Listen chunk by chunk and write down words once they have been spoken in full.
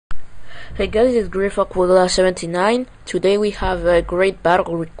Hey guys, it's Griffo79. Today we have a great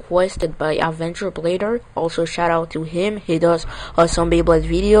battle requested by AvengerBlader. Also shout out to him. He does some Beyblade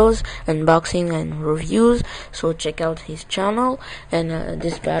videos, unboxing and reviews. So check out his channel. And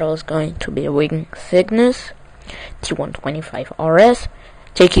this battle is going to be with Cygnus, T125RS,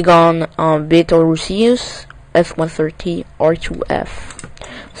 taking on Horuseus, S130R2F.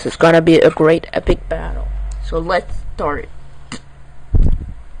 So it's gonna be a great epic battle. So let's start it.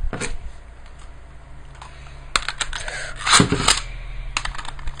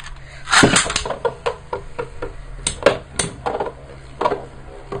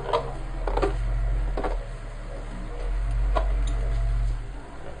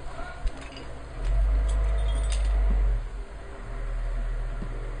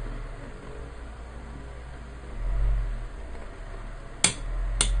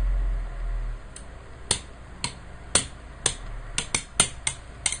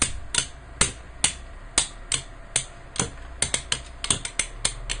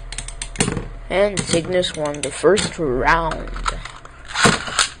 And Cygnus won the first round.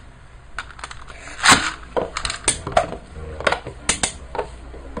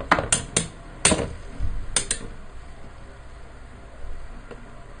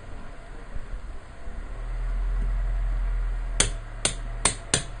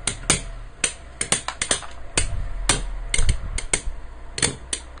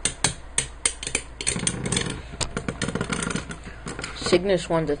 Cygnus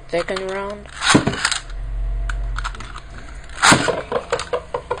won the second round.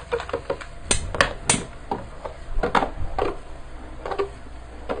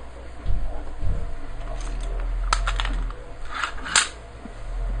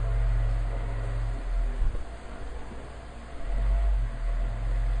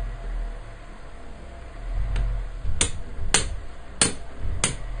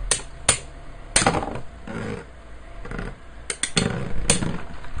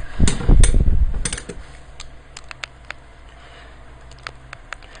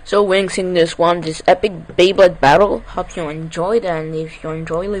 So winning Cygnus won this epic Beyblade battle. Hope you enjoyed, and if you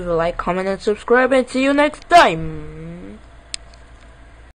enjoy, leave a like, comment and subscribe, and see you next time.